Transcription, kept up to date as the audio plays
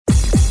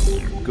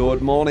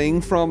Good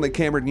morning from the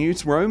Canberra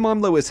newsroom.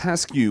 I'm Lewis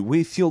Haskew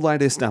with your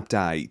latest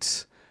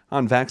update.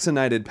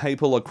 Unvaccinated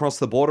people across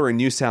the border in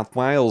New South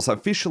Wales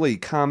officially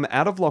come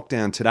out of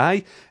lockdown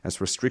today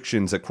as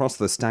restrictions across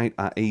the state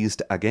are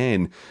eased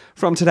again.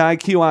 From today,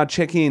 QR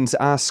check-ins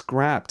are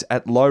scrapped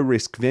at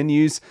low-risk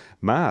venues.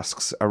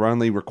 Masks are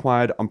only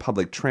required on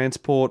public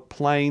transport,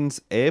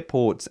 planes,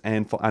 airports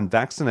and for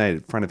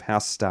unvaccinated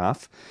front-of-house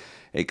staff.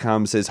 It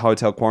comes as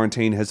hotel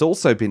quarantine has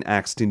also been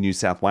axed in New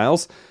South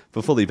Wales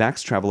for fully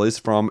vaxxed travellers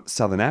from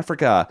Southern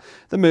Africa.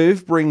 The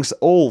move brings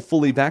all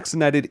fully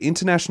vaccinated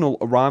international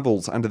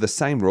arrivals under the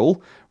same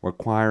rule,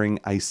 requiring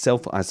a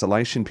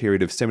self-isolation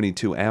period of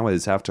 72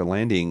 hours after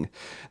landing.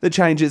 The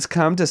changes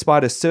come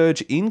despite a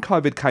surge in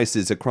COVID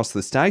cases across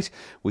the state,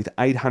 with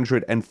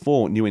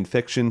 804 new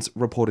infections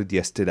reported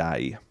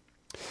yesterday.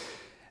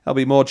 There'll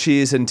be more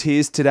cheers and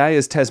tears today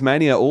as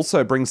Tasmania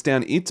also brings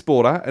down its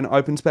border and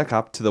opens back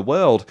up to the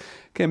world.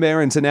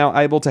 Canberrans are now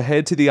able to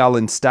head to the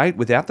island state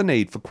without the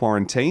need for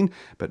quarantine,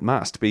 but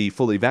must be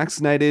fully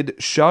vaccinated,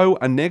 show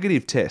a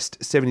negative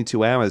test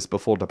 72 hours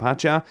before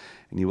departure,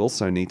 and you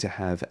also need to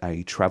have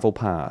a travel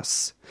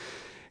pass.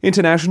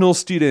 International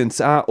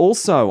students are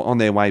also on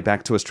their way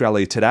back to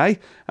Australia today.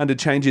 Under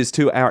changes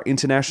to our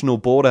international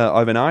border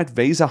overnight,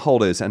 visa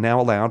holders are now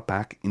allowed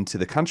back into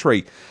the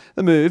country.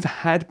 The move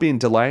had been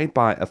delayed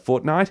by a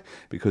fortnight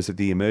because of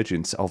the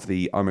emergence of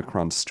the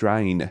Omicron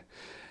strain.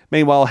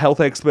 Meanwhile, health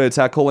experts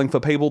are calling for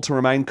people to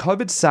remain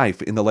COVID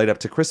safe in the lead up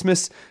to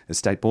Christmas as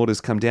state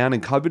borders come down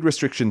and COVID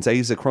restrictions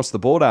ease across the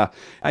border.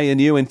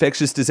 ANU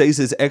infectious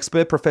diseases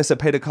expert Professor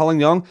Peter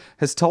Collignon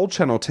has told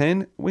Channel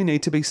 10 we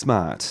need to be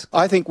smart.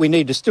 I think we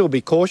need to still be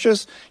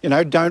cautious.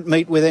 Don't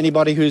meet with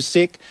anybody who's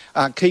sick,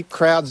 keep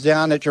crowds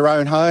down at your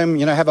own home,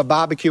 have a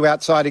barbecue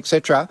outside,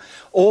 etc.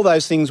 All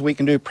those things we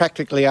can do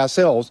practically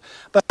ourselves.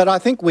 But I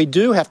think we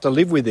do have to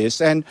live with this,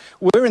 and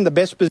we're in the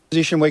best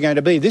position we're going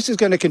to be. This is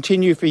going to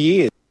continue for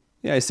years.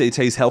 The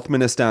ACT's health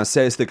minister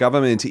says the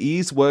government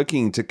is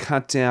working to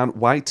cut down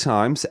wait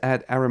times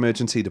at our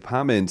emergency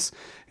departments.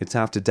 It's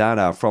after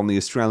data from the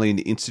Australian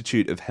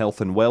Institute of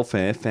Health and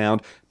Welfare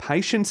found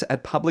patients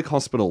at public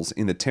hospitals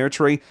in the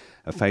Territory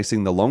are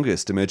facing the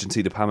longest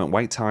emergency department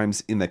wait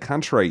times in the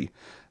country.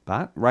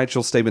 But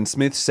Rachel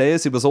Stephen-Smith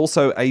says it was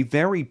also a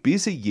very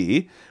busy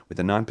year with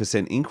a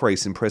 9%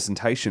 increase in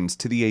presentations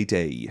to the ED.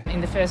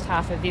 In the first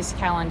half of this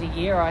calendar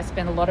year, I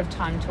spent a lot of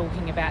time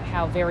talking about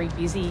how very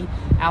busy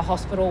our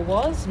hospital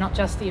was, not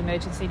just the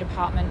emergency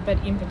department, but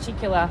in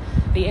particular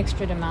the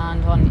extra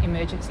demand on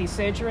emergency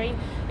surgery.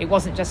 It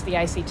wasn't just the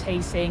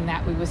ACT seeing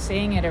that, we were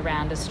seeing it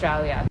around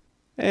Australia.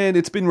 And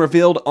it's been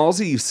revealed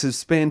Aussies have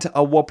spent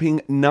a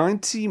whopping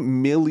 90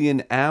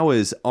 million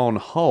hours on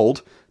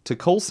hold to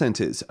call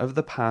centres over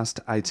the past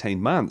 18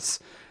 months.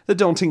 The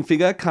daunting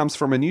figure comes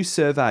from a new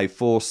survey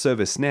for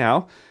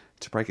ServiceNow.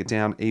 To break it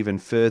down even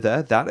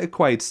further, that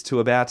equates to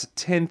about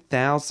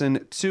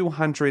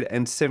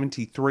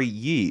 10,273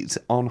 years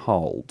on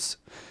hold.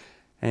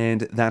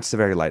 And that's the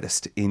very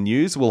latest in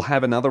news. We'll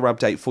have another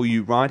update for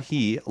you right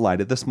here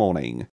later this morning.